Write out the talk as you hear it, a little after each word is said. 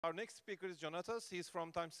Our next speaker is Jônatas. He's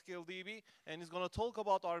from psql DB, and he's going to talk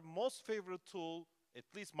about our most favorite tool, at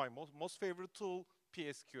least my most favorite tool,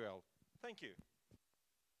 PSQL. Thank you.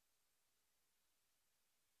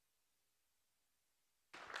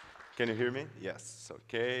 Can you hear me? Yes,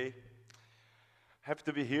 okay. Happy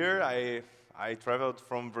to be here. I traveled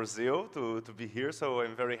from Brazil to be here, so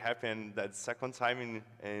I'm very happy, and that's second time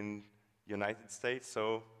in United States.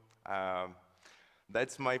 So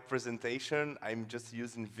that's my presentation. I'm just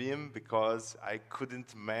using Vim because I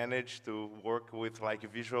couldn't manage to work with like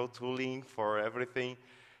visual tooling for everything.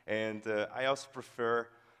 And I also prefer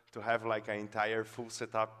to have like an entire full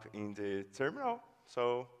setup in the terminal.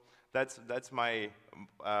 So that's my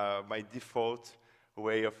my default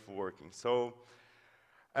way of working. So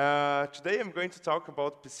today I'm going to talk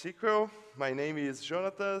about psql. My name is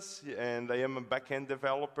Jônatas, and I am a backend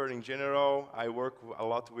developer in general. I work a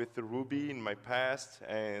lot with Ruby in my past,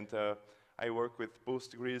 and I work with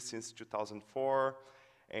Postgresql since 2004,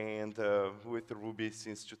 and with Ruby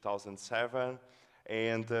since 2007.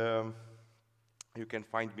 And you can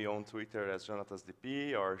find me on Twitter as Jônatas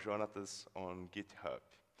DB or Jônatas on GitHub.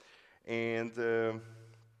 And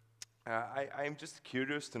I'm just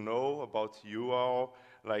curious to know about you all,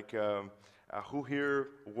 like who here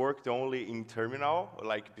worked only in terminal,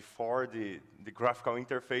 like before the graphical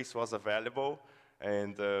interface was available.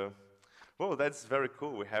 And well, that's very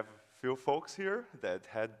cool. We have few folks here that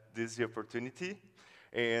had this opportunity.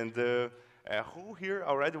 And who here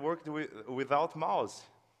already worked without mouse?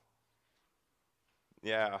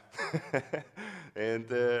 Yeah. and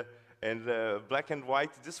black and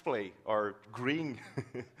white display, or green.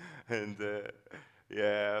 And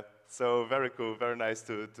yeah, so very cool, very nice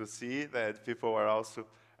to see that people are also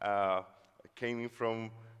coming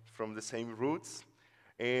from the same roots.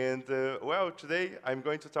 And well, today I'm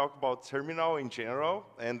going to talk about terminal in general,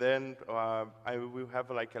 and then I will have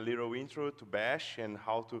like a little intro to Bash and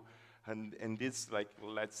how to, and this, like,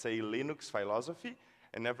 let's say Linux philosophy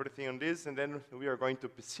and everything on this, and then we are going to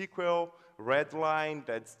psql, readline,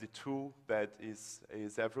 that's the tool that is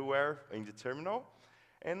everywhere in the terminal,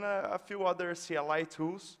 and a few other CLI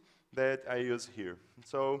tools that I use here.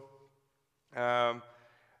 So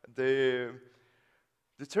the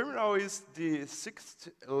terminal is the sixth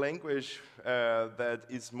language that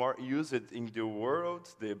is more used in the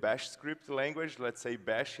world, the Bash script language, let's say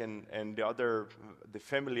Bash and the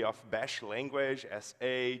family of Bash language,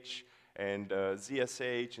 SH, and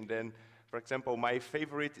ZSH, and then, for example, my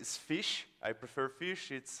favorite is Fish. I prefer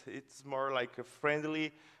Fish. It's more like a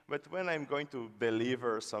friendly, but when I'm going to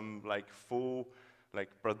deliver some like full like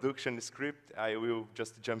production script, I will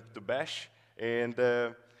just jump to Bash. And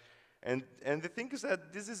the thing is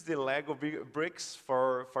that this is the Lego bricks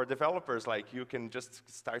for developers. Like, you can just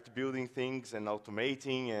start building things and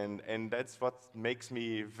automating, and that's what makes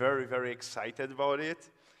me very, very excited about it.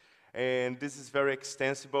 And this is very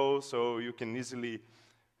extensible, so you can easily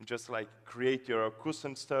just like create your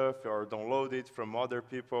custom stuff or download it from other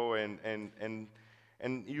people, and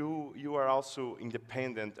you are also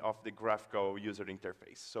independent of the graphical user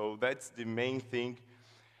interface. So that's the main thing,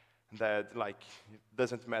 that like it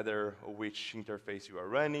doesn't matter which interface you are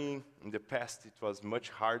running. In the past it was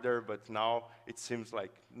much harder, but now it seems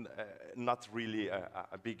like not really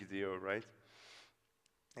a big deal, right?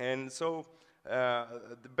 And so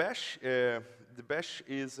the Bash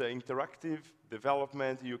is interactive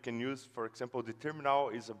development. You can use, for example, the terminal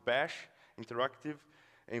is a Bash interactive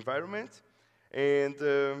environment. And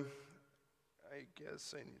I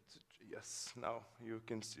guess I need to, yes, now you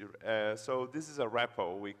can see. So this is a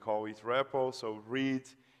REPL. We call it REPL, so read,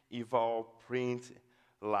 eval, print,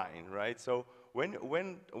 line, right? So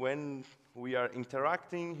when we are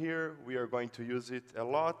interacting here, we are going to use it a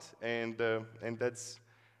lot, and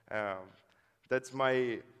that's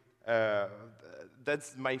my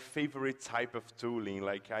favorite type of tooling.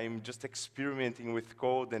 Like, I'm just experimenting with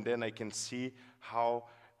code, and then I can see how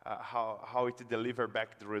it delivers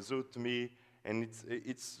back the result to me, and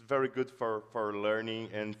it's very good for learning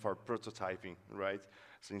and for prototyping, right?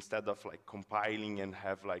 So instead of like compiling and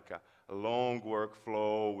have like a long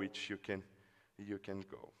workflow which you can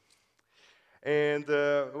go. And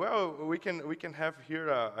well, we can have here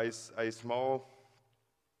a small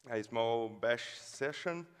Bash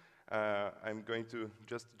session. I'm going to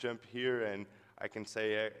just jump here, and I can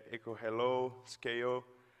say echo hello scale,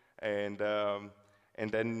 and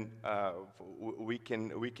then we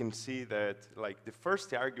can see that like the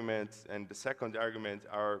first argument and the second argument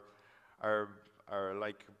are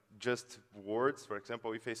like just words. For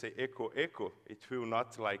example, if I say echo echo, it will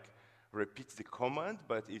not like repeat the command,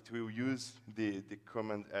 but it will use the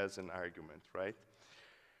command as an argument, right?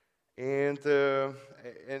 And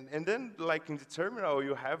then, like in the terminal,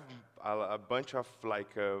 you have a bunch of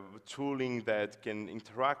like tooling that can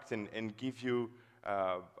interact and give you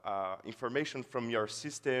information from your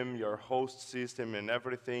system, your host system, and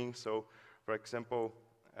everything. So, for example,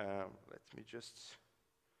 let me just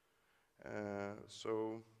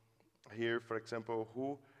so here, for example,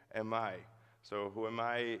 who am I? So who am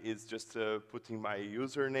I is just putting my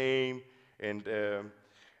username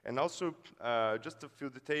and also just a few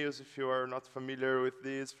details if you are not familiar with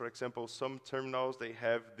this. For example, some terminals, they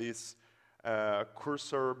have this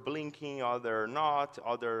cursor blinking, other not,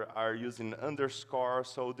 other are using underscore.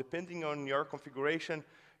 So depending on your configuration,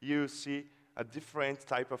 you see a different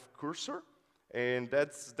type of cursor. And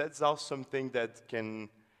that's also something that can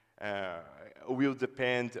will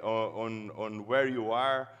depend on where you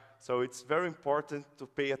are. So it's very important to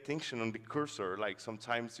pay attention on the cursor. Like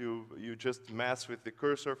sometimes you just mess with the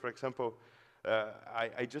cursor. For example,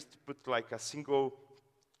 I just put like a single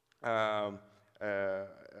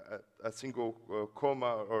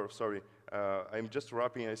comma, or sorry, I'm just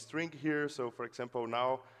wrapping a string here. So for example,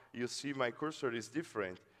 now you see my cursor is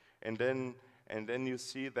different, and then you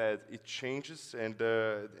see that it changes, and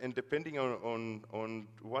depending on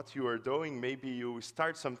what you are doing, maybe you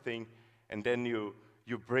start something, and then you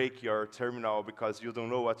break your terminal because you don't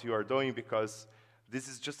know what you are doing, because this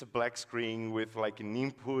is just a black screen with like an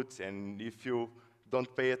input, and if you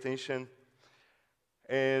don't pay attention.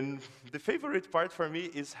 And the favorite part for me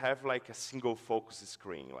is have like a single focus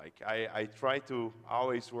screen. Like I try to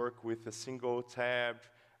always work with a single tab.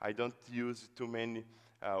 I don't use too many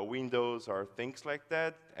windows or things like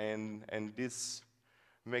that, and this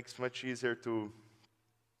makes much easier to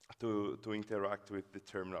interact with the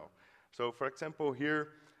terminal. So, for example, here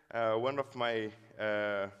one of my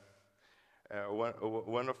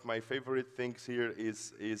favorite things here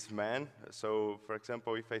is man. So, for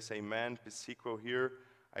example, if I say man psql here,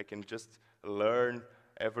 I can just learn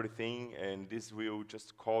everything, and this will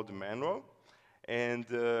just call the manual. And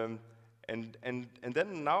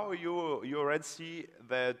then now you already see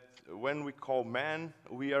that when we call man,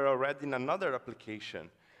 we are already in another application.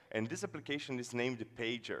 And this application is named the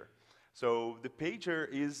pager. So the pager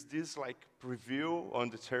is this like preview on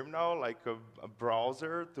the terminal, like a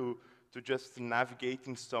browser to just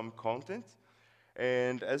navigating some content.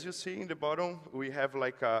 And as you see in the bottom, we have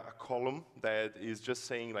like a column that is just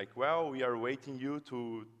saying like, well, we are waiting you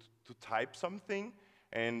to type something,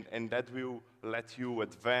 and that will let you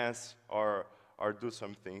advance or do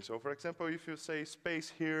something. So for example, if you say space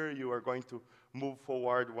here, you are going to move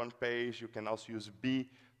forward one page. You can also use B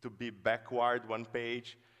to be backward one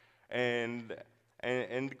page. And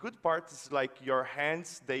the good part is like your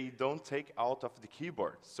hands, they don't take out of the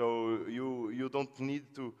keyboard. So you don't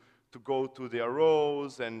need to go to the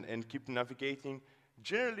arrows and keep navigating.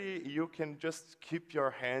 Generally, you can just keep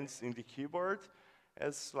your hands in the keyboard,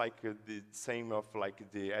 as like the same of like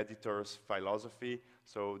the editor's philosophy.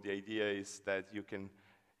 So the idea is that you can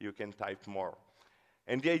type more.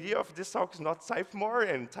 And the idea of this talk is not type more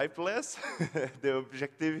and type less. The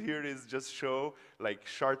objective here is just show like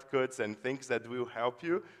shortcuts and things that will help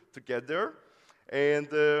you to get there. And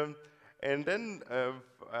then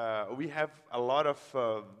we have a lot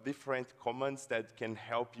of different commands that can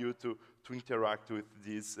help you to interact with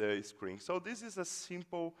this screen. So this is a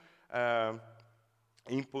simple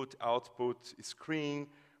input-output screen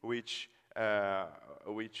which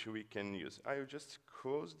we can use. I will just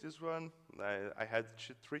close this one. I had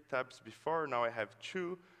 3 tabs before, now I have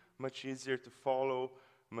 2. Much easier to follow,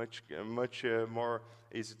 much more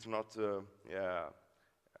easy to not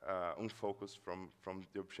unfocus from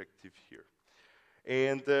the objective here.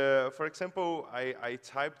 And for example, I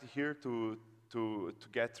typed here to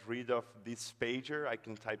get rid of this pager. I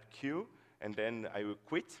can type Q, and then I will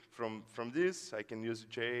quit from this. I can use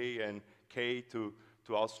J and K to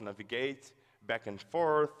also navigate back and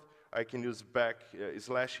forth. I can use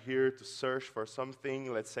 / here to search for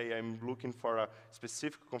something. Let's say I'm looking for a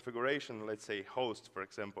specific configuration, let's say host, for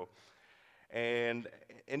example. And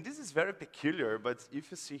this is very peculiar, but if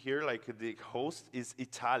you see here, like the host is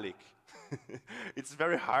italic. It's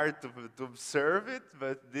very hard to observe it,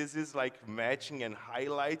 but this is like matching and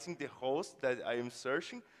highlighting the host that I am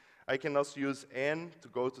searching. I can also use N to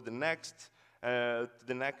go to the next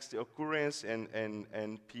occurrence,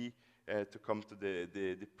 and P to come to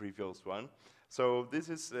the previous one. So this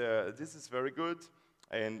is very good,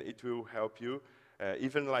 and it will help you.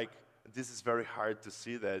 Even like this is very hard to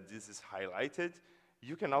see that this is highlighted.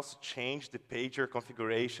 You can also change the pager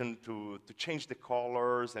configuration to change the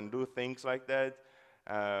colors and do things like that.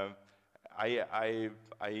 I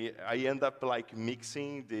end up like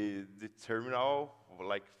mixing the terminal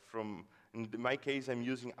like in my case, I'm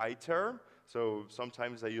using iterm. So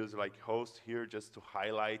sometimes I use like host here just to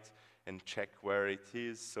highlight and check where it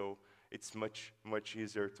is. So it's much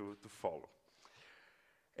easier to follow.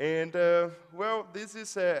 And well, this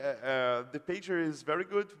is the pager is very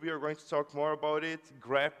good. We are going to talk more about it.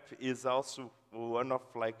 grep is also one of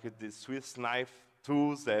like the Swiss knife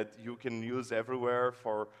tools that you can use everywhere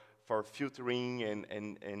for filtering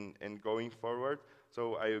and going forward.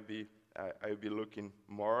 So I'll be looking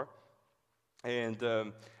more. And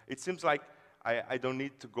it seems like I don't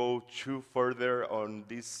need to go too further on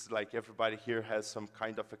this. Like everybody here has some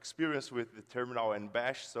kind of experience with the terminal and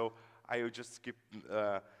bash. So I will just skip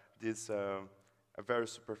this a very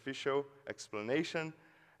superficial explanation,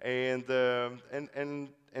 and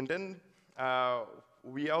then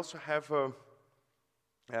we also have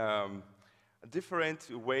different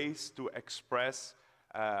ways to express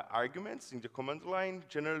arguments in the command line.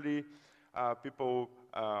 Generally, people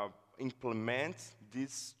implement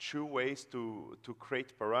these two ways to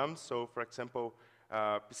create params. So, for example,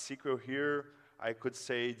 psql here, I could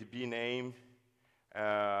say DB name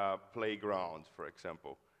playground, for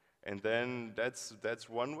example. And then that's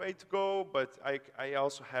one way to go, but I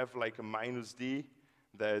also have like a -d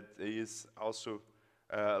that is also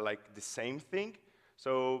like the same thing.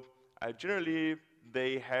 So generally,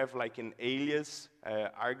 they have like an alias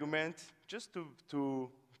argument just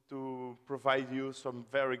to provide you some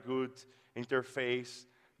very good interface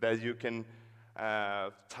that you can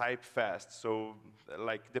type fast. So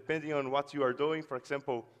like depending on what you are doing, for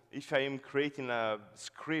example, if I am creating a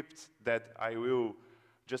script that I will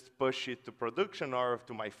just push it to production or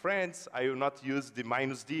to my friends, I will not use the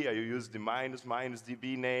 -d, I will use the minus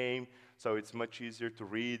DB name, so it's much easier to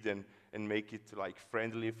read and make it like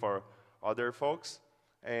friendly for other folks.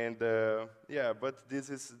 And yeah, but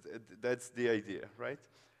that's the idea, right?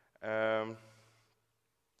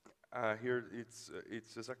 Here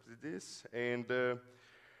it's exactly this, and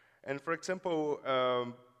for example,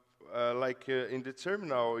 in the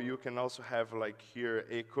terminal, you can also have like here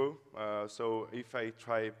echo. So if I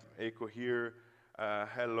type echo here,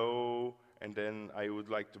 hello, and then I would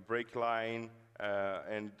like to break line,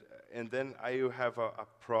 and then I will have a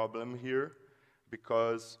problem here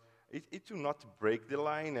because it will not break the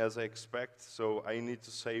line as I expect. So I need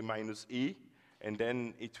to say -e, and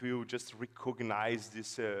then it will just recognize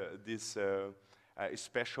these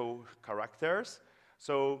special characters.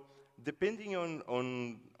 So depending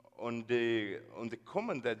on the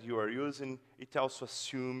command that you are using, it also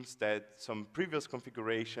assumes that some previous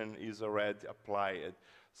configuration is already applied.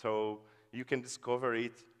 So you can discover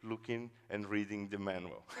it looking and reading the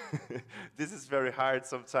manual. This is very hard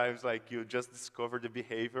sometimes, like you just discover the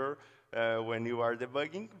behavior when you are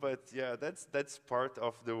debugging, but yeah, that's part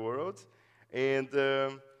of the world. And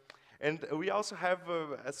we also have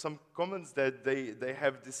some commands that they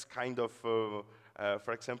have this kind of,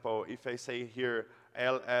 for example, if I say here,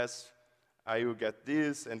 ls, I will get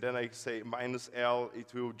this, and then I say -l,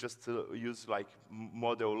 it will just use like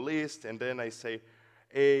model list, and then I say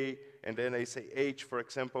a, and then I say h, for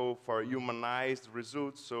example, for humanized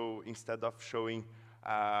results. So instead of showing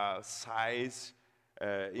size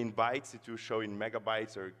in bytes, it will show in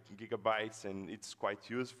megabytes or gigabytes, and it's quite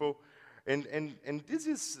useful. And this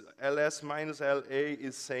is ls minus la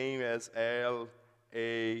is same as l,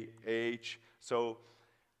 a, h, so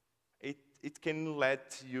it can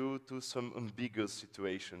lead you to some ambiguous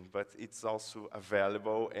situation, but it's also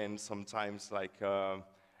available, and sometimes like,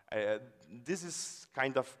 this is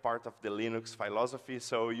kind of part of the Linux philosophy,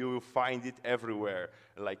 so you will find it everywhere,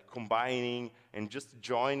 like combining and just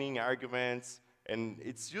joining arguments, and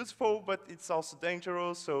it's useful, but it's also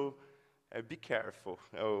dangerous, so be careful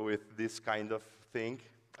with this kind of thing.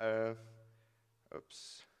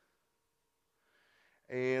 Oops.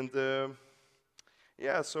 And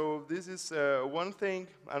yeah, so this is one thing.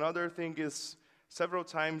 Another thing is several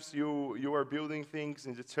times you are building things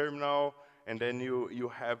in the terminal, and then you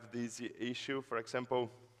have this issue. For example,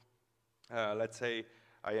 let's say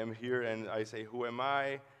I am here and I say, who am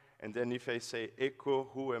I? And then if I say echo,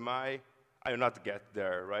 who am I will not get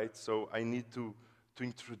there, right? So I need to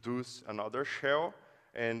introduce another shell,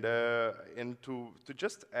 and to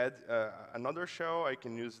just add another shell, I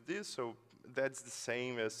can use this. So that's the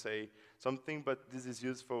same as say something, but this is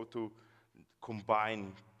useful to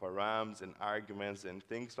combine params and arguments and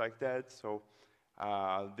things like that. So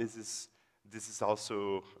this is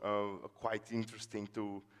also quite interesting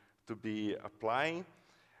to be applying,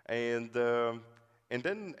 and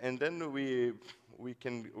then we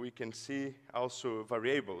can see also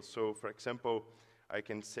variables. So for example, I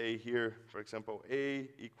can say here, for example, a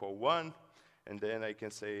equal 1, and then I can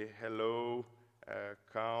say hello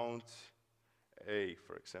count a,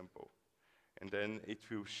 for example. And then it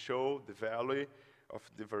will show the value of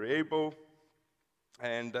the variable.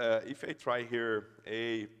 And if I try here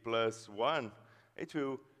a plus 1, it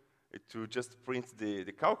will just print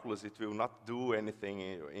the calculus. It will not do anything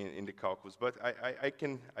in the calculus. But I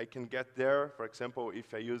can get there, for example,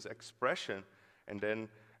 if I use expression. And then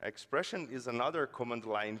expression is another command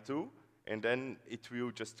line too. And then it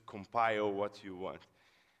will just compile what you want.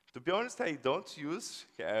 To be honest, I don't use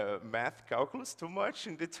math calculus too much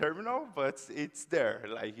in the terminal, but it's there.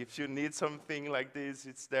 Like if you need something like this,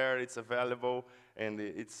 it's there, it's available, and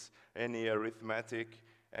it's any arithmetic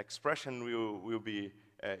expression will be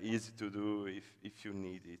easy to do if you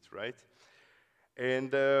need it, right?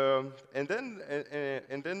 And then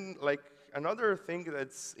like another thing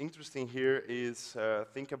that's interesting here is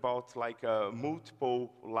think about like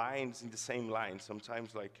multiple lines in the same line.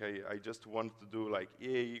 Sometimes like I just want to do like A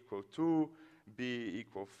equal 2, B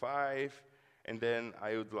equal 5, and then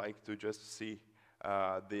I would like to just see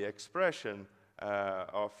the expression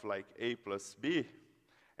of like A plus B,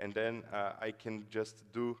 and then I can just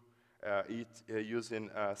do it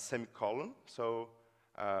using a semicolon. So,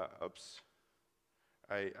 oops.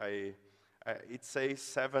 It says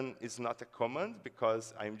 7 is not a command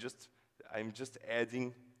because I'm just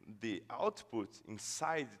adding the output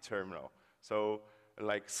inside the terminal. So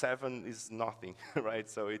like 7 is nothing, right?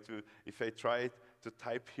 So if I try to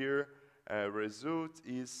type here, result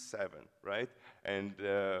is 7, right? And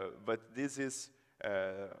but this is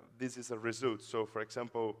a result. So for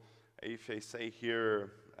example, if I say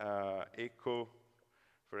here echo,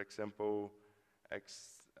 for example, I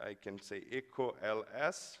can say echo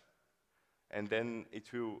ls, and then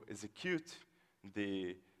it will execute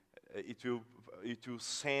it will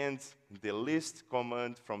send the list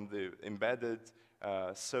command from the embedded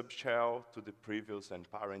subshell to the previous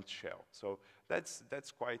and parent shell. So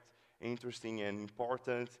that's quite interesting and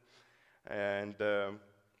important, and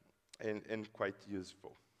quite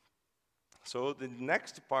useful. So the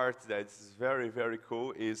next part that's very, very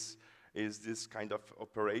cool is this kind of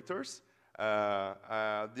operators.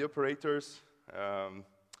 The operators,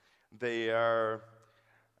 they are,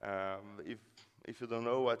 if you don't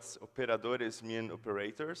know what operadores mean,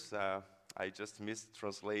 operators, I just missed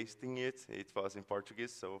translating it. It was in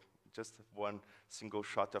Portuguese, so just one single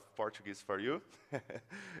shot of Portuguese for you.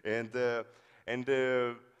 and the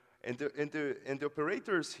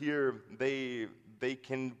operators here, they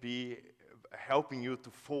can be helping you to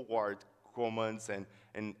forward commands and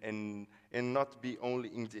not be only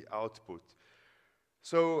in the output.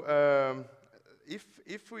 So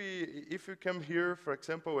if we come here, for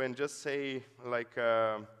example, and just say like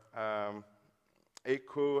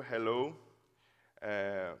echo hello,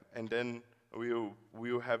 and then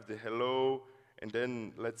we'll have the hello, and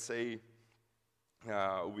then let's say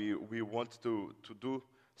we want to do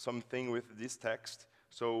something with this text,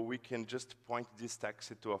 so we can just point this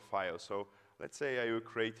text to a file. So let's say I will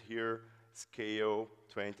create here scale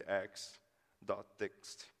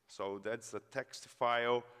 20x.txt. So that's a text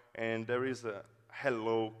file, and there is a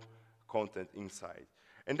hello content inside.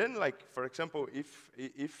 And then, like for example,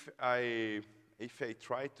 if I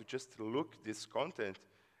try to just look this content,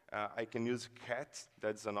 I can use cat.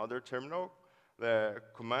 That's another terminal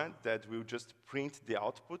command that will just print the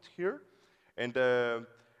output here. And then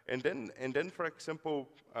for example,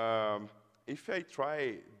 if I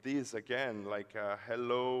try this again, like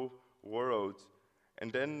hello world,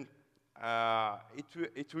 and then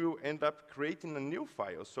it will end up creating a new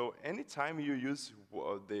file. So anytime you use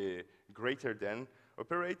the greater than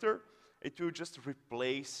operator, it will just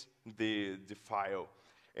replace the file.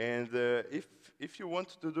 And if you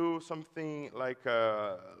want to do something like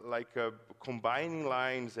combining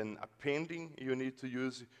lines and appending, you need to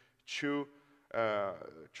use two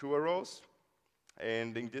arrows.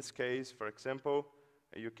 And in this case, for example,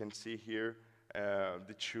 you can see here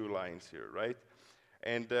the two lines here, right?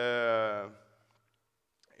 And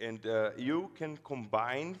you can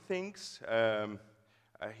combine things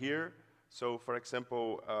here. So, for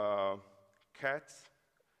example, cat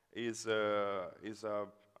is the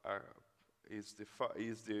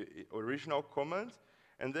original command,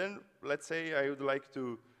 and then let's say I would like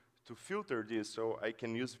to filter this, so I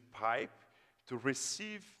can use pipe to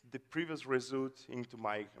receive the previous result into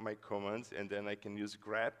my commands, and then I can use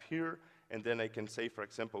grep here, and then I can say, for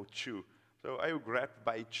example, chew. So I will grep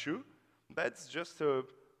by chew. That's just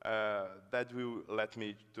that will let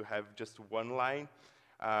me to have just one line.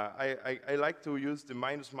 I like to use the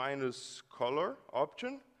minus color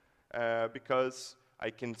option because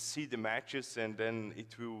I can see the matches, and then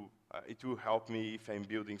it will help me if I'm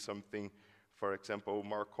building something for example,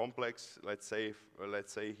 more complex. Let's say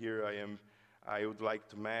here I would like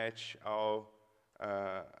to match all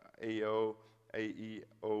AO, AE,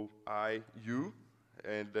 OI, U,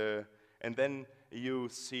 and then you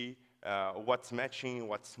see what's matching,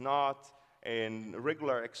 what's not, and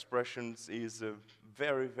regular expressions is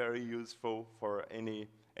very, very useful for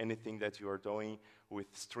anything that you are doing with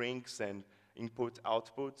strings and input,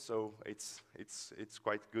 output, so it's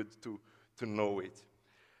quite good to know it.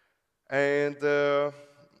 And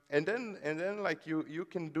then like you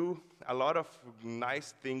can do a lot of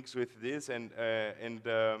nice things with this, and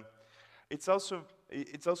it's also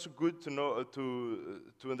good to know to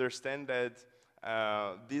understand that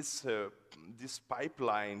these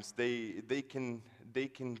pipelines they can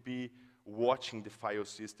be watching the file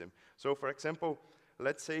system. So for example,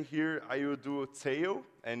 let's say here I will do tail,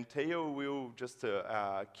 and tail will just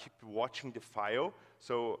keep watching the file.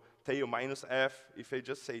 So tail minus F, if I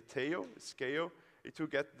just say tail, scale, it will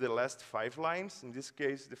get the last 5 lines. In this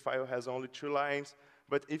case, the file has only 2 lines.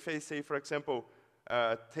 But if I say, for example,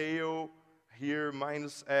 tail here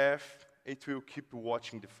minus F, it will keep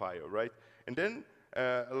watching the file, right? And then,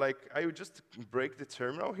 like, I will just break the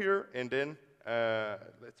terminal here, and then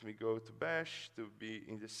let me go to bash to be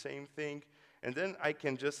in the same thing. And then I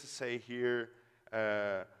can just say here,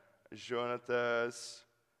 Jônatas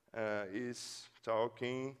is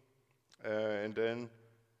talking, and then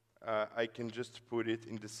I can just put it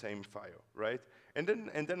in the same file, right? And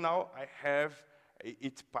then now I have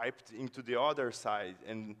it piped into the other side,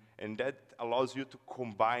 and that allows you to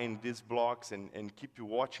combine these blocks and keep you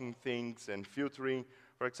watching things and filtering,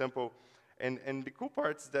 for example. And the cool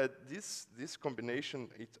part is that this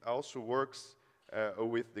combination, it also works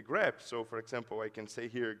with the grep. So for example, I can say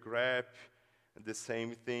here grep, the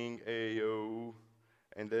same thing, AO,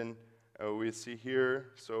 and then we see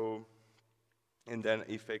here, so, and then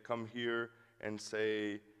if I come here and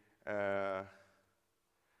say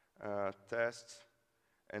test,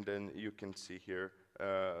 and then you can see here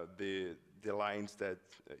the lines that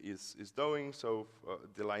is doing, so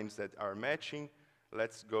the lines that are matching.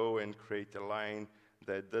 Let's go and create a line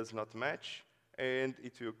that does not match, and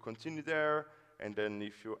it will continue there, and then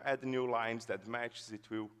if you add new lines that matches, it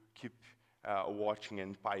will keep watching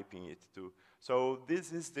and piping it too. So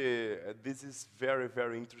this is very,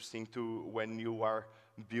 very interesting too when you are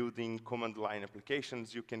building command line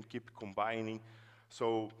applications. You can keep combining.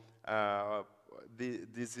 So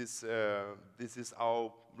this is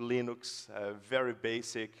our Linux very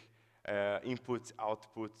basic input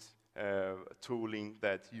output tooling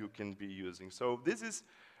that you can be using. So these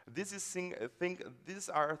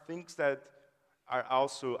are things that are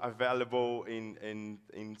also available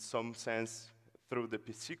in some sense through the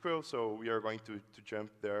psql. So we are going to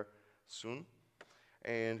jump there soon.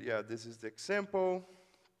 And yeah, this is the example.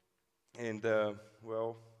 And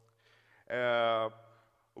well.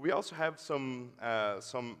 We also have some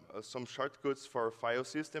shortcuts for file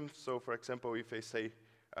systems. So for example, if I say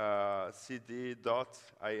cd dot,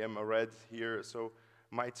 I am already here. So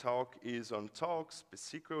my talk is on talks,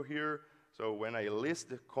 psql here. So when I list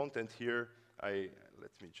the content here,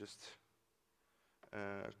 let me just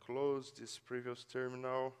close this previous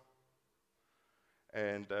terminal,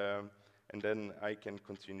 and then I can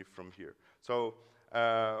continue from here. So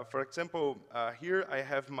for example, here I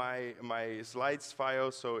have my slides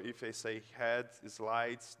file. So if I say head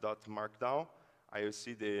slides.markdown, I will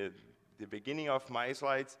see the beginning of my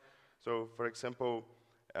slides. So for example,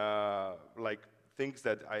 like things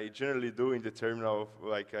that I generally do in the terminal,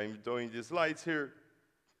 like I'm doing the slides here,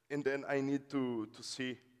 and then I need to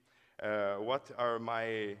see what are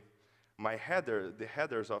the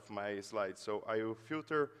headers of my slides. So I will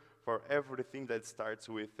filter for everything that starts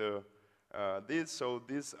with this. So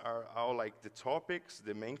these are all like the topics,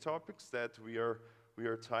 the main topics that we are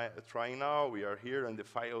trying now. We are here in the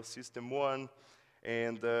file system 1,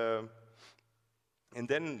 and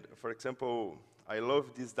then, for example, I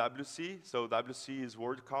love this WC. So WC is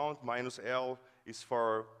word count, minus L is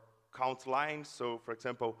for count lines. So for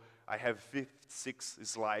example, I have 56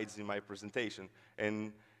 slides in my presentation,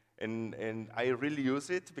 and I really use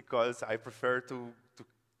it because I prefer to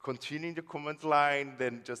continue the command line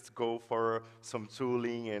than just go for some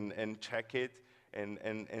tooling and check it, and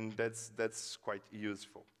that's quite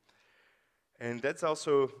useful. And that's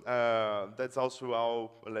also our,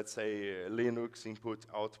 let's say, Linux input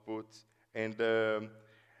output, and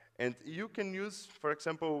you can use, for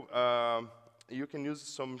example, you can use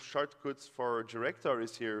some shortcuts for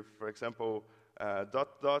directories here. For example, ..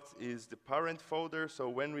 is the parent folder. So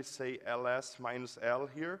when we say ls minus L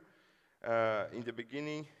here, in the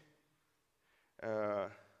beginning,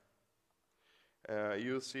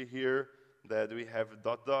 you'll see here that we have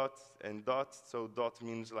dot dot and dot. So dot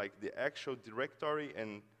means like the actual directory,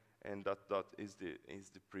 and dot dot is the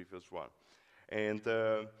previous one. And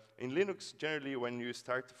in Linux, generally, when you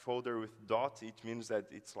start a folder with dot, it means that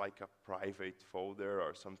it's like a private folder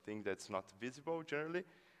or something that's not visible generally.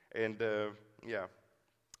 And yeah.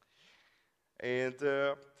 And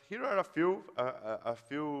here are a few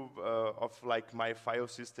of like my file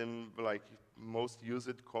system like most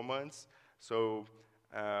used commands. So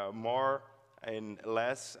more and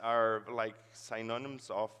less are like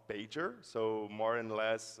synonyms of pager. So more and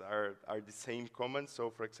less are the same commands.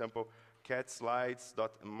 So for example, cat slides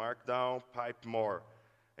dot markdown pipe more.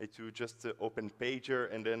 It will just open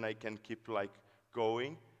pager, and then I can keep like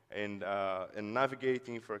going and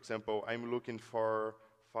navigating. For example, I'm looking for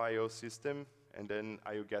file system, and then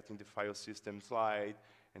I will get in the file system slide,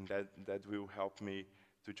 and that will help me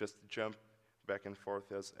to just jump back and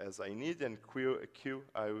forth as I need, and Q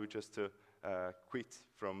I will just quit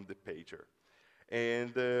from the pager.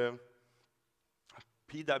 And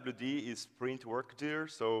PWD is print work dir,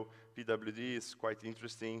 so PWD is quite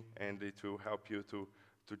interesting, and it will help you to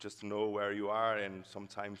just know where you are, and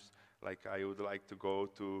sometimes like I would like to go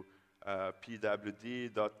to pwd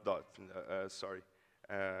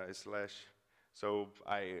slash. So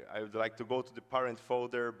I would like to go to the parent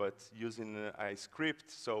folder, but using a script,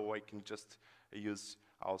 so I can just use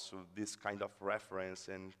also this kind of reference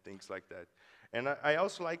and things like that. And I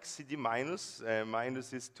also like cd minus.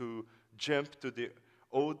 Minus is to jump to the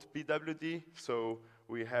old PWD. So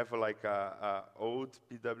we have like a old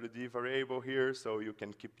PWD variable here, so you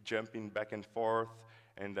can keep jumping back and forth,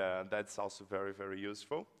 and that's also very, very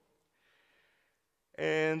useful.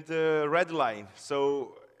 And readline.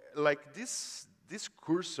 So like this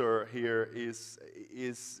cursor here is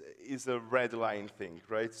a readline thing,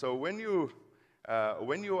 right? So when you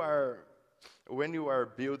are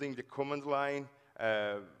building the command line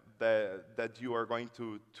that you are going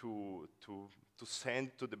to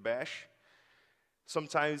send to the bash,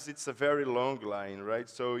 sometimes it's a very long line, right?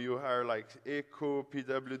 So you are like echo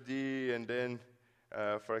pwd, and then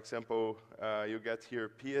for example, you get here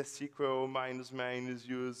psql minus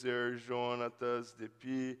user Jônatas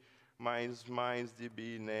dp minus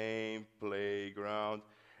db name playground,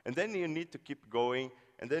 and then you need to keep going,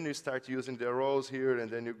 and then you start using the rows here, and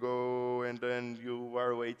then you go, and then you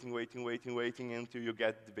are waiting until you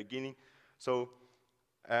get the beginning. So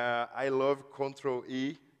I love Control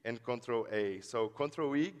E and Control A. So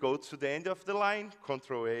Control E, go to the end of the line.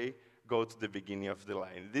 Control A, go to the beginning of the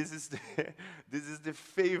line. This is the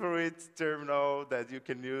favorite terminal that you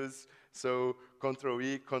can use. So Control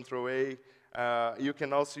E, Control A. You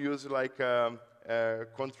can also use like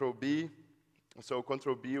Control B. So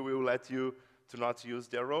Control B will let you to not use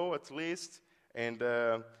the arrow at least. And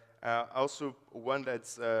also one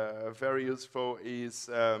that's very useful is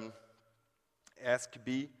ask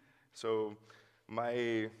B. So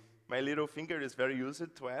my little finger is very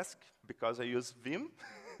used to ask because I use Vim.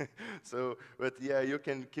 So, but yeah, you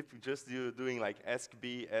can keep just doing like ask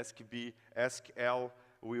B, ask L.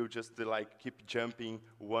 We'll just like keep jumping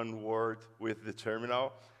one word with the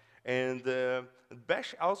terminal. And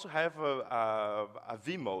Bash also have a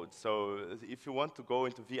V mode. So if you want to go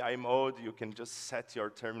into VI mode, you can just set your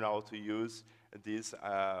terminal to use this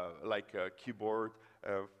like keyboard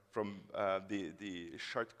from the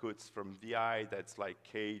shortcuts from VI. That's like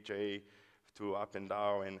K, J to up and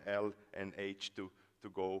down, and L and H to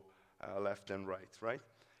go left and right, right?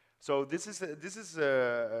 So this is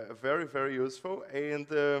very, very useful, and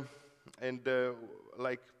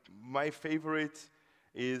like my favorite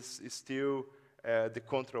is still the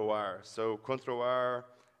Control R. So Control R,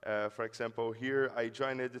 for example, here I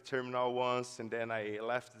joined the terminal once, and then I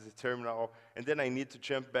left the terminal, and then I need to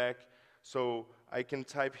jump back. So I can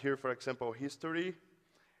type here, for example, history,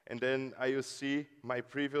 and then I will see my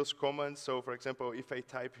previous command. So for example, if I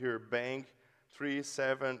type here bang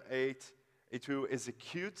 378, it will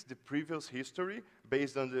execute the previous history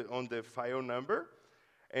based on the file number.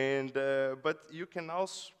 And but you can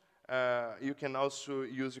also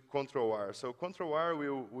use Control R. So Control R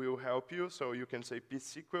will help you. So you can say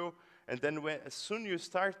psql, and then as soon you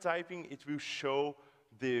start typing, it will show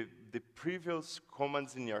the previous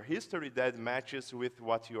commands in your history that matches with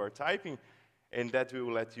what you are typing, and that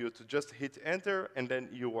will let you to just hit enter, and then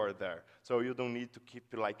you are there. So you don't need to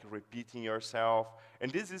keep like repeating yourself.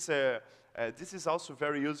 And this is also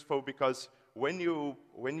very useful because when you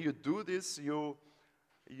do this, you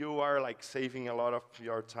are like saving a lot of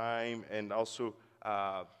your time, and also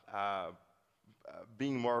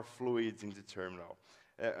being more fluid in the terminal.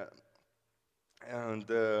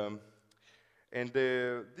 And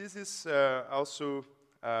this is also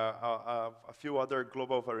a few other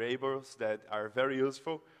global variables that are very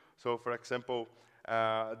useful. So for example,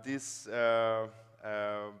 this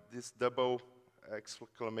double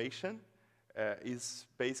exclamation is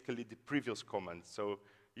basically the previous command. So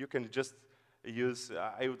you can just use,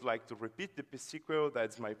 I would like to repeat the psql,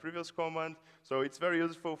 that's my previous command. So it's very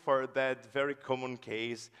useful for that very common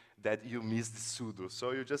case that you miss the sudo.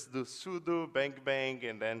 So you just do sudo, bang, bang,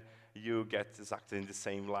 and then you get exactly in the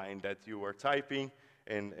same line that you were typing,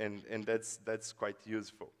 and that's quite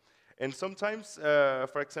useful. And sometimes,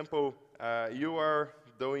 for example, you are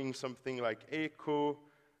doing something like echo,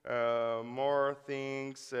 more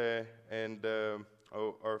things, or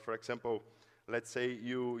for example, let's say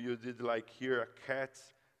you did like here a cat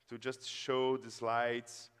to just show the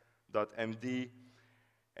slides.md,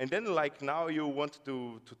 and then like now you want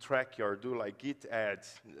to track your, do like git add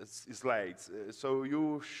slides, so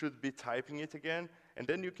you should be typing it again, and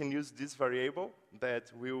then you can use this variable that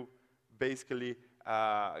will basically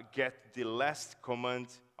get the last command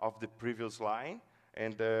of the previous line,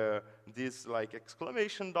 and this like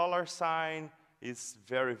exclamation $sign is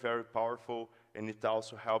very, very powerful, and it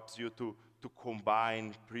also helps you to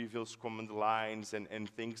combine previous command lines and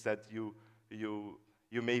things that you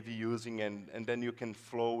may be using, and then you can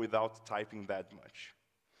flow without typing that much.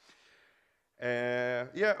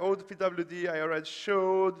 Yeah, old PWD I already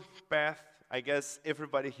showed. Path, I guess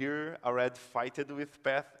everybody here already fighted with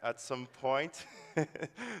path at some point,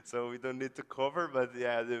 so we don't need to cover, but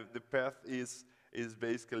yeah, the path is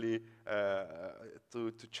basically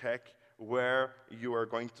to check where you are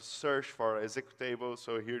going to search for executable.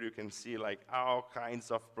 So here you can see like all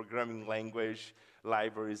kinds of programming language,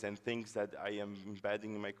 libraries, and things that I am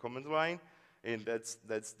embedding in my command line, and that's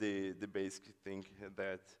the basic thing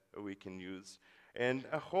that we can use. And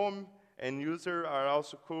a home and user are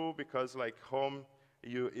also cool, because like home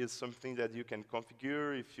is something that you can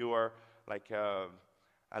configure if you are like a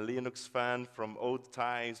Linux fan from old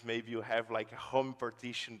times. Maybe you have like a home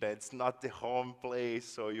partition that's not the home place,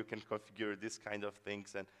 so you can configure this kind of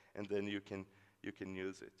things, and then you can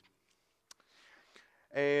use it.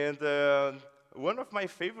 And one of my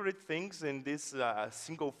favorite things in this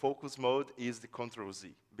single focus mode is the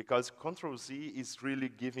Ctrl-Z, because Ctrl-Z is really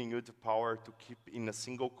giving you the power to keep in a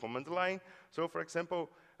single command line. So for example,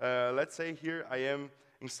 let's say here I am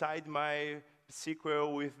inside my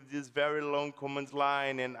psql with this very long command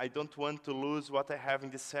line, and I don't want to lose what I have in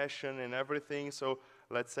the session and everything. So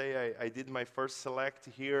let's say I did my first select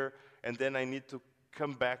here, and then I need to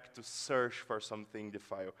come back to search for something in the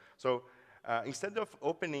file. So instead of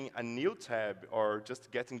opening a new tab or just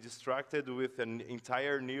getting distracted with an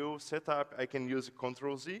entire new setup, I can use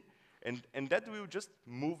Ctrl-Z, and that will just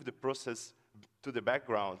move the process to the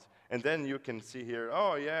background. And then you can see here,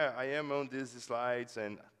 oh yeah, I am on these slides,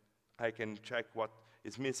 and I can check what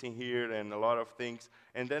is missing here and a lot of things.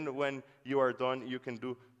 And then when you are done, you can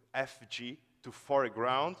do FG to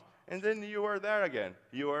foreground, and then you are there again.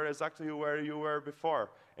 You are exactly where you were before,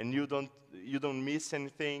 and you don't miss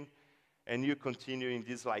anything, and you continue in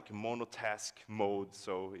this like monotask mode.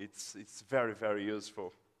 So it's very, very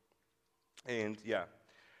useful. And yeah.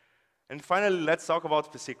 And finally, let's talk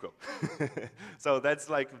about psql. So that's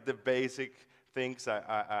like the basic things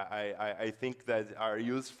I think that are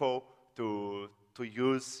useful to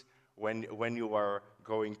use when you are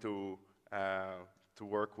going to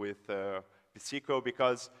work with psql,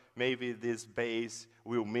 because maybe this base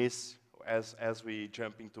will miss as we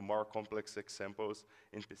jump into more complex examples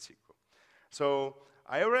in psql. So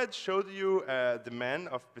I already showed you the man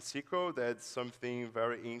of psql. That's something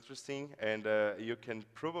very interesting, and you can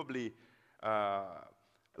probably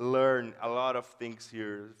learn a lot of things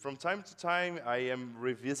here. From time to time, I am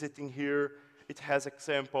revisiting here. It has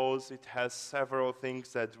examples. It has several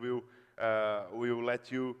things that will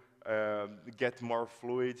let you get more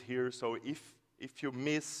fluid here. So if you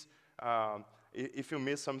miss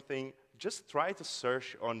something, just try to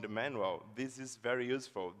search on the manual. This is very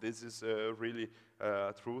useful. This is a really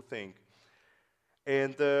true thing.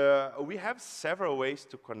 And we have several ways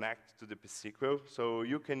to connect to the psql. So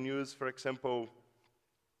you can use, for example,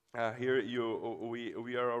 here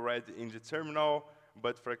we are already in the terminal,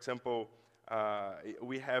 but for example,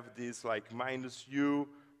 we have this like -u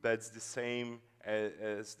that's the same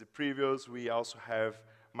as the previous. We also have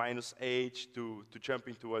 -h to jump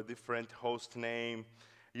into a different host name.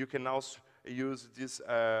 You can also use this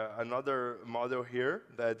another model here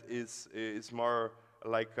that is more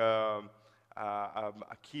like a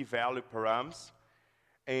key value params.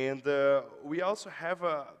 And we also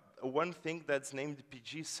have one thing that's named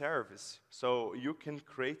PG service. So you can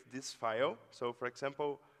create this file. So for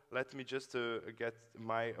example, let me just get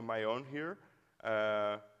my own here.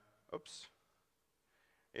 oops.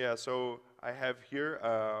 Yeah, so I have here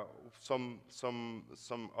some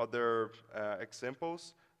other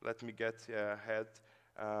examples. Let me get ahead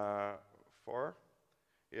for.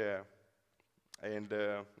 Yeah, and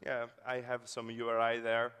yeah, I have some URI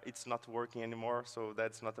there. It's not working anymore, so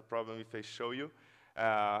that's not a problem if I show you.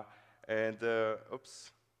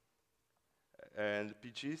 Oops. And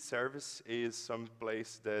PG service is some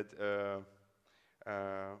place that,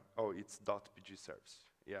 oh, it's .pg service,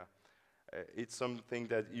 yeah. It's something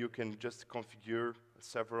that you can just configure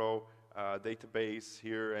several database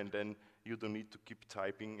here, and then you don't need to keep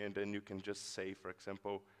typing, and then you can just say, for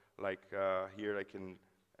example, like here I can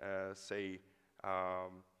say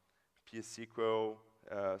psql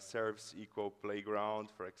service equal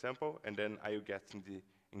playground, for example, and then I get in the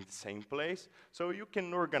same place. So you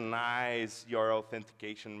can organize your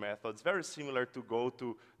authentication methods, very similar to go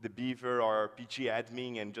to the Beaver or PG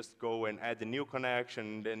admin and just go and add a new connection,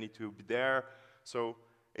 and then it will be there. So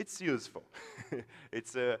it's useful.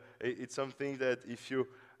 It's something that if you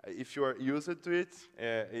are used to it,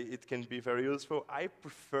 it can be very useful. I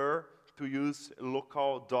prefer to use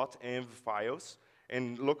local.env files,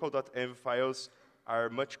 and local.env files are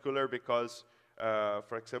much cooler because,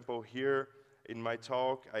 for example, here in my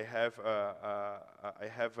talk, I have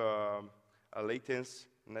a latence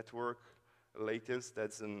network latence.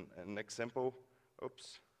 That's an example.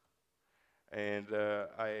 Oops. And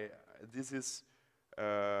this is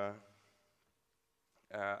I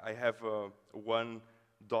have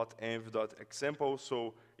one.env.example.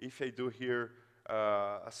 So if I do here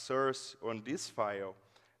a source on this file,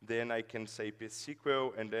 then I can say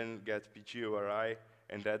psql and then get pguri,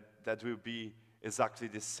 and that will be exactly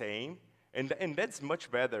the same. And that's much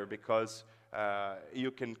better because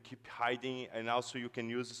you can keep hiding, and also you can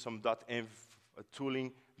use some .env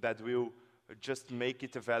tooling that will just make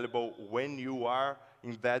it available when you are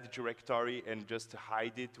in that directory and just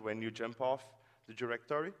hide it when you jump off the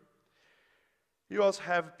directory. You also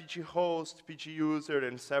have PG host, PG user,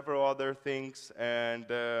 and several other things. And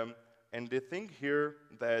the thing here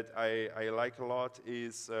that I like a lot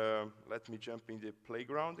is, let me jump in the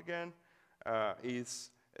playground again, is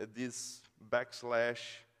this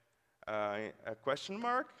backslash question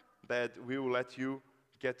mark that will let you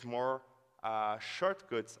get more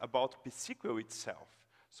shortcuts about psql itself.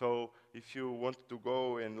 So if you want to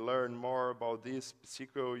go and learn more about this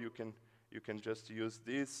psql, you can just use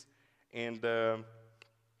this, and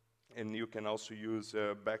you can also use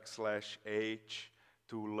 \h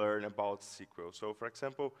to learn about SQL. So for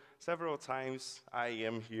example, several times I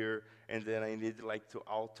am here and then I need like to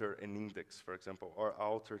alter an index, for example, or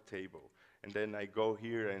alter table. And then I go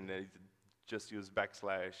here and I just use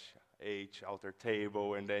 \h alter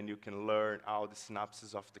table, and then you can learn all the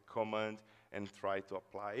synapses of the command and try to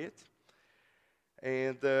apply it.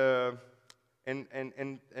 And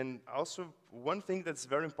also one thing that's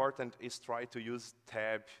very important is try to use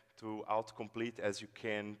tab to autocomplete as you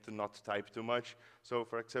can, to not type too much. So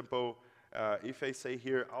for example, if I say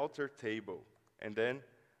here alter table, and then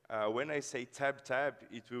when I say tab,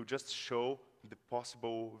 it will just show the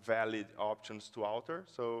possible valid options to alter.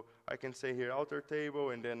 So I can say here alter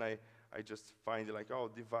table, and then I just find like, oh,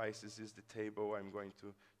 devices is the table I'm going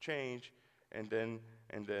to change, and then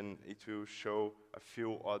it will show a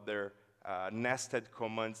few other nested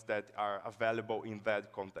commands that are available in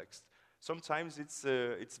that context. Sometimes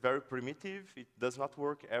it's very primitive. It does not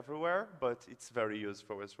work everywhere, but it's very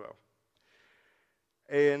useful as well.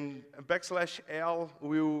 And \l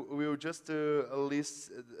will just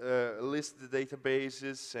list the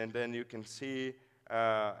databases, and then you can see.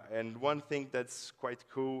 And one thing that's quite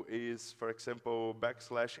cool is, for example,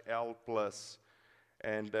 \l+,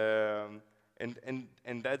 and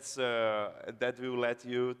that will let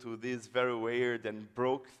you to this very weird and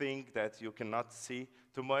broke thing that you cannot see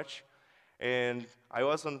too much. And I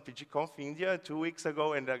was on PGConf India 2 weeks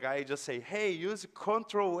ago, and the guy just say, hey, use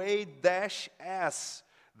Ctrl+A-S.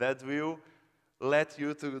 That will let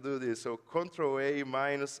you to do this. So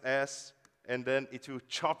Ctrl+A-S, and then it will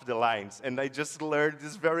chop the lines. And I just learned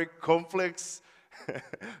this very complex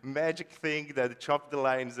magic thing that chop the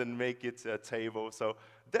lines and make it a table. So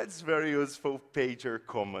that's very useful pager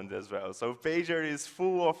command as well. So pager is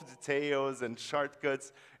full of details and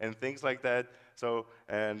shortcuts and things like that. So,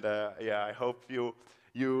 and yeah, I hope you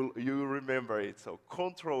remember it. So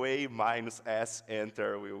Ctrl+A-S,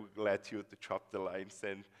 enter will let you to chop the lines.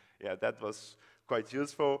 And yeah, that was quite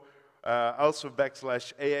useful. Also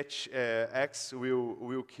 \AX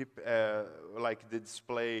will keep like the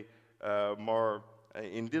display more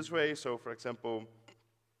in this way. So for example,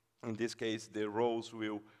 in this case, the rows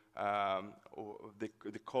will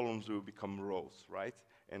the columns will become rows, right?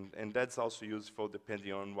 And that's also useful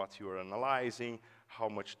depending on what you are analyzing, how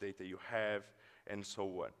much data you have, and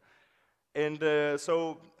so on. And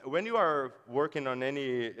so when you are working on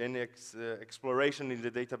any exploration in the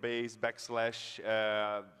database,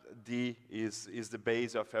 \d is the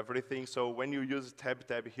base of everything. So when you use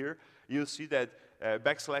tab here, you see that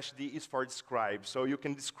 \d is for describe. So you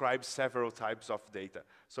can describe several types of data.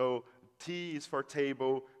 So T is for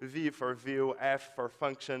table, V for view, F for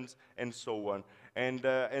functions, and so on. And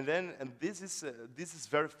this is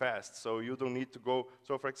very fast. So you don't need to go.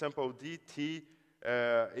 So for example, DT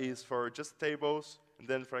is for just tables. And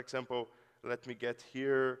then, for example, let me get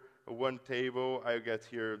here one table. I get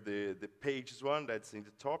here the pages one that's in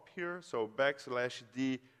the top here. So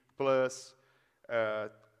 \d plus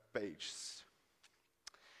pages.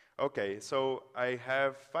 Okay, so I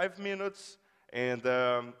have 5 minutes, and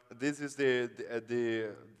this is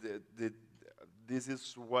this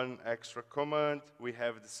is one extra command. We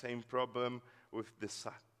have the same problem with the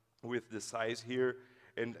size here,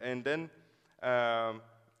 and then.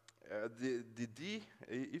 The D,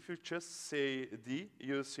 if you just say D,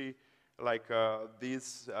 you see like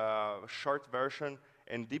this short version,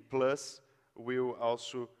 and D plus will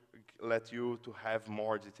also let you to have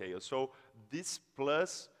more details. So this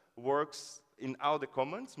plus works in all the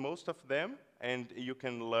commands, most of them, and you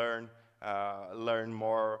can learn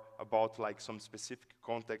more about like some specific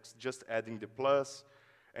context just adding the plus,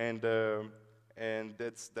 and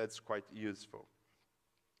that's quite useful.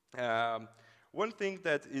 One thing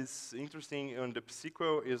that is interesting on the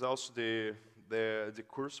psql is also the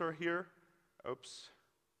cursor here. Oops.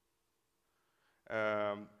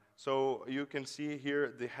 So you can see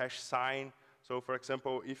here the hash sign. So for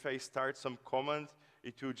example, if I start some command,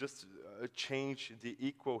 it will just change the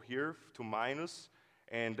equal here to minus,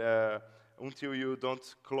 and until you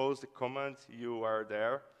don't close the command, you are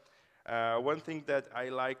there. One thing that I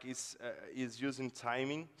like is using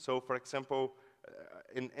timing. So for example,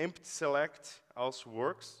 an empty select also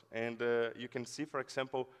works, and you can see, for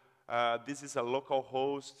example, this is a local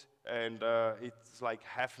host, and it's like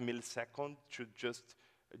half millisecond to just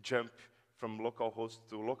jump from localhost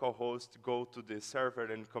to localhost, go to the server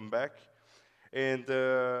and come back, and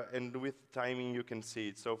with timing you can see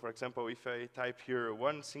it. So for example, if I type here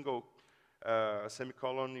one single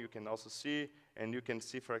semicolon, you can also see, and you can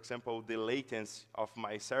see, for example, the latency of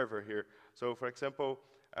my server here. So for example,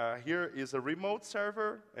 here is a remote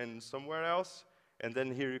server and somewhere else, and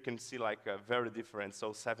then here you can see like a very different,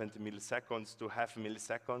 so 70 milliseconds to half a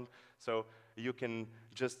millisecond. So you can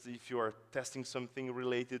just, if you are testing something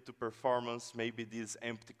related to performance, maybe these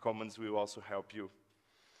empty commands will also help you.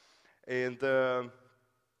 And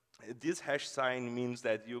this hash sign means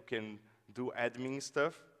that you can do admin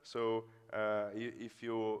stuff. So if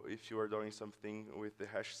you are doing something with the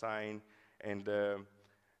hash sign and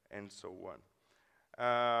so on.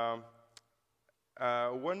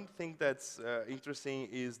 One thing that's interesting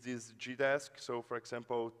is this gdesk. So for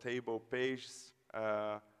example, table pages,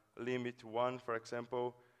 limit 1, for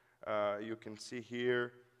example, you can see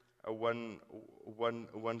here one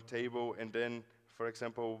table, and then, for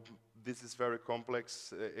example, this is very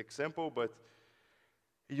complex example, but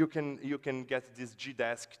you can get this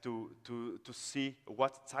gdesk to see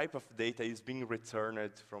what type of data is being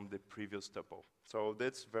returned from the previous tuple. So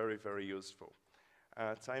that's very, very useful.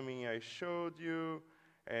 Timing I showed you,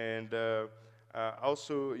 and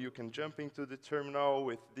also you can jump into the terminal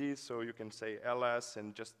with this, so you can say ls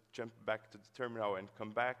and just jump back to the terminal and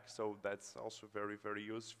come back, so that's also very, very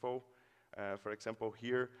useful. For example,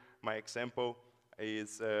 here, my example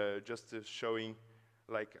is just showing,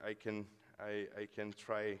 like I can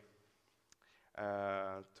try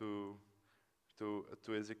to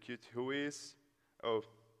execute whois. Oh,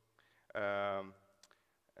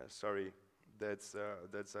 sorry. That's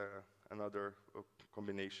another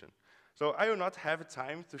combination. So I will not have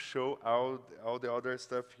time to show all the other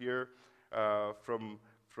stuff here from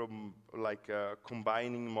like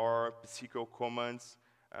combining more psql commands.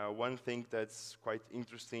 One thing that's quite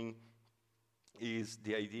interesting is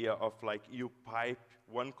the idea of like you pipe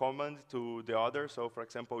one command to the other. So for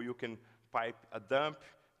example, you can pipe a dump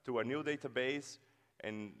to a new database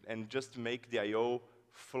and just make the I/O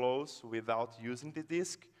flows without using the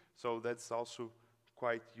disk. So that's also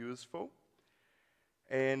quite useful.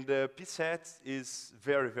 And pset is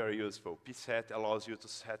very, very useful. Pset allows you to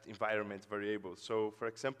set environment variables. So for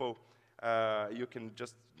example, you can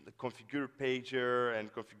just configure pager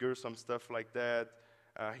and configure some stuff like that.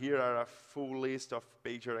 Here are a full list of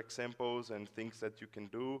pager examples and things that you can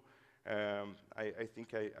do. I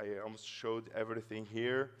think I almost showed everything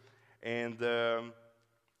here. And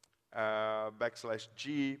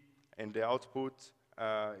 \g, and the output.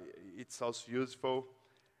 It's also useful.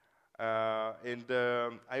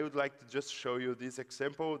 I would like to just show you this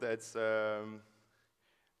example that's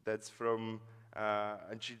from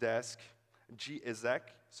gexec.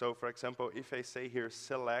 So for example, if I say here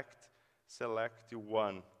select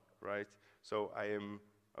 1, right? So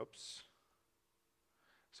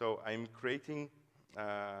I'm creating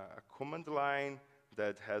a command line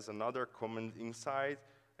that has another command inside,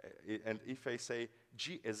 and if I say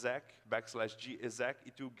gexec, \gexec,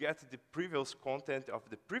 it will get the previous content of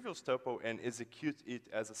the previous tuple and execute it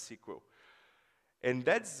as a SQL. And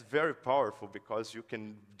that's very powerful because you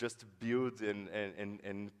can just build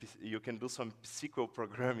and you can do some SQL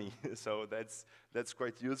programming. So that's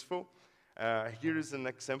quite useful. Here is an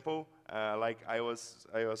example. Like I was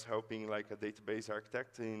helping like a database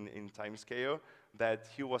architect in Timescale that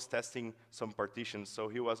he was testing some partitions. So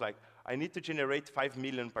he was like, I need to generate 5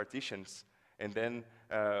 million partitions. And then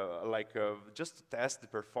just to test the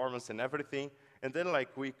performance and everything. And then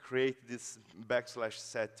like we create this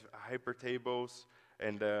 \set hypertables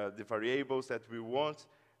and the variables that we want.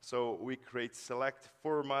 So we create select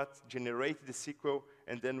format, generate the SQL,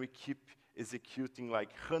 and then we keep executing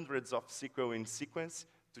like hundreds of SQL in sequence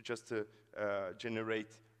to just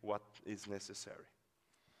generate what is necessary.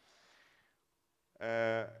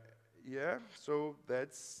 Yeah, so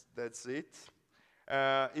that's it.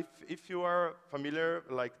 If you are familiar,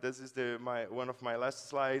 like this is one of my last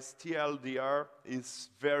slides, TLDR is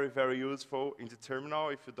very, very useful in the terminal.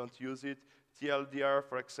 If you don't use it, TLDR,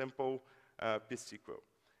 for example, psql.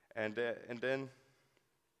 And then,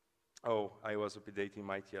 oh, I was updating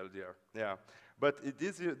my TLDR. Yeah, but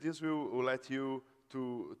this will let you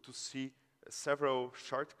to see several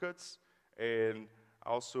shortcuts and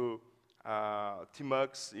also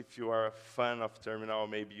tmux. If you are a fan of terminal,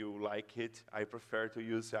 maybe you like it. I prefer to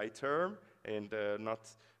use iterm and not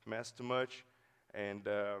mess too much. And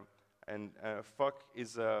fuck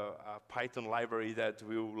is a Python library that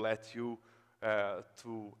will let you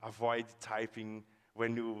to avoid typing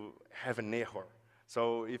when you have an error.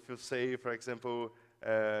 So if you say, for example,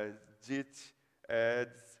 git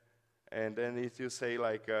add, and then if you say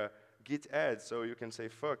like git add, so you can say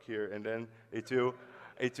fuck here, and then it will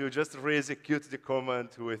just re-execute the command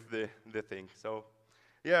with the thing. So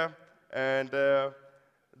yeah, and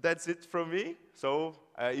that's it from me. So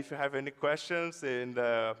if you have any questions and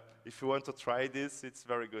if you want to try this, it's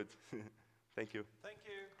very good. Thank you. Thank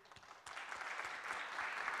you.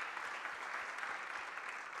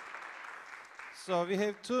 So we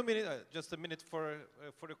have 2 minutes, just a minute for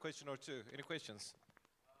a question or two. Any questions?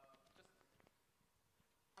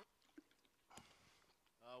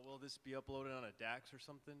 Will this be uploaded on a DAX or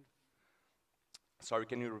something? Sorry,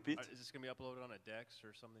 can you repeat? Is this going to be uploaded on a DAX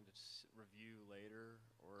or something to review later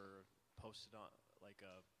or posted on like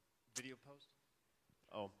a video post?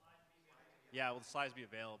 Oh. Yeah, will the slides be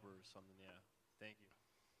available or something? Yeah. Thank you.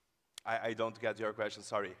 I don't get your question,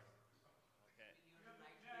 sorry. Okay.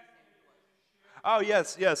 Oh,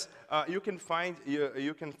 yes, yes. You can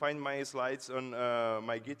find my slides on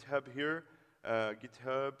my GitHub here,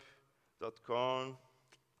 github.com.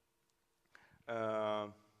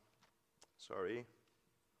 Sorry,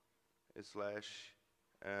 /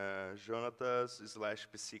 Jônatas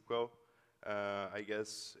 / psql. I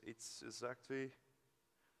guess it's exactly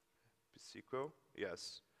psql,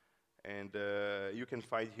 yes. And you can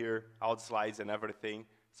find here all the slides and everything.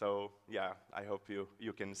 So yeah, I hope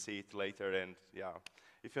you can see it later. And yeah,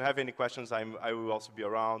 if you have any questions, I will also be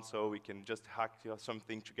around, so we can just hack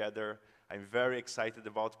something together. I'm very excited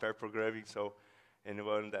about pair programming, so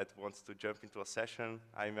anyone that wants to jump into a session,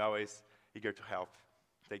 I'm always eager to help.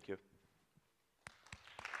 Thank you.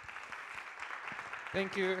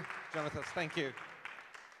 Thank you, Jônatas. Thank you.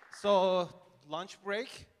 So lunch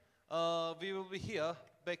break. We will be here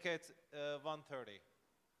back at 1:30.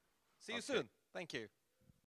 See you soon. Thank you.